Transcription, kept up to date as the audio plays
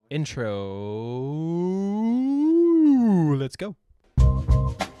Intro. Let's go.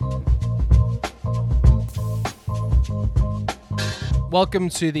 Welcome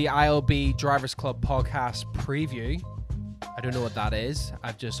to the ILB Drivers Club podcast preview. I don't know what that is.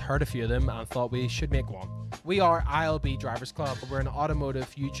 I've just heard a few of them and thought we should make one. We are ILB Drivers Club. We're an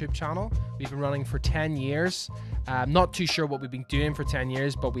automotive YouTube channel. We've been running for 10 years. Not too sure what we've been doing for 10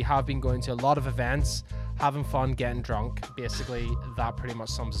 years, but we have been going to a lot of events, having fun, getting drunk. Basically, that pretty much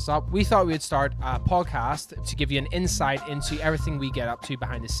sums us up. We thought we would start a podcast to give you an insight into everything we get up to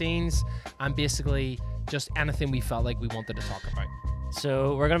behind the scenes and basically just anything we felt like we wanted to talk about.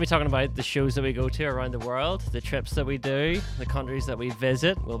 So we're going to be talking about the shows that we go to around the world, the trips that we do, the countries that we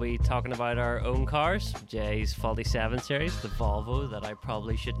visit. We'll be talking about our own cars, Jay's Faulty 7 Series, the Volvo that I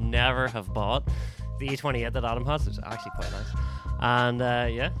probably should never have bought, the E28 that Adam has, which is actually quite nice,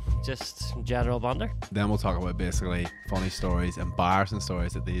 and just general banter. Then we'll talk about basically funny stories, embarrassing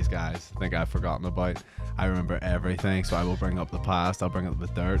stories that these guys think I've forgotten about. I remember everything, so I will bring up the past, I'll bring up the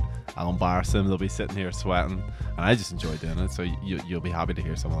dirt, I'll embarrass them, they'll be sitting here sweating, and I just enjoy doing it, so you'll be happy to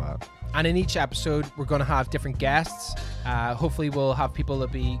hear some of that. And in each episode, we're going to have different guests. Hopefully, we'll have people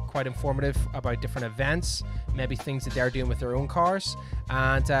that be quite informative about different events, maybe things that they're doing with their own cars.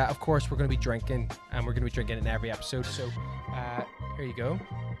 And of course, we're going to be drinking, and we're going to be drinking in every episode. So here you go.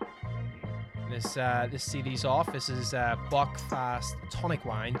 This CD's off. This is Buckfast Tonic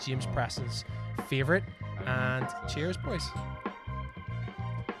Wine, James Preston's favorite. And cheers, boys.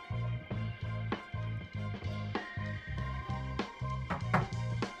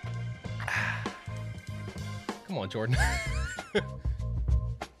 Come on, Jordan.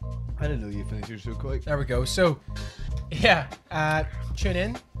 I didn't know you finished yours so quick. There we go. So, yeah, tune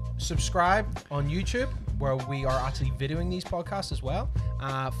in, subscribe on YouTube, where we are actually videoing these podcasts as well.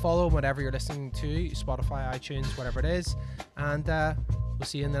 Follow whatever you're listening to, Spotify, iTunes, whatever it is. And we'll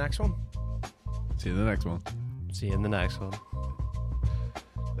see you in the next one. See you in the next one. See you in the next one.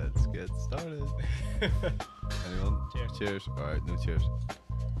 Let's get started. Anyone? Cheers. Cheers. All right, no cheers.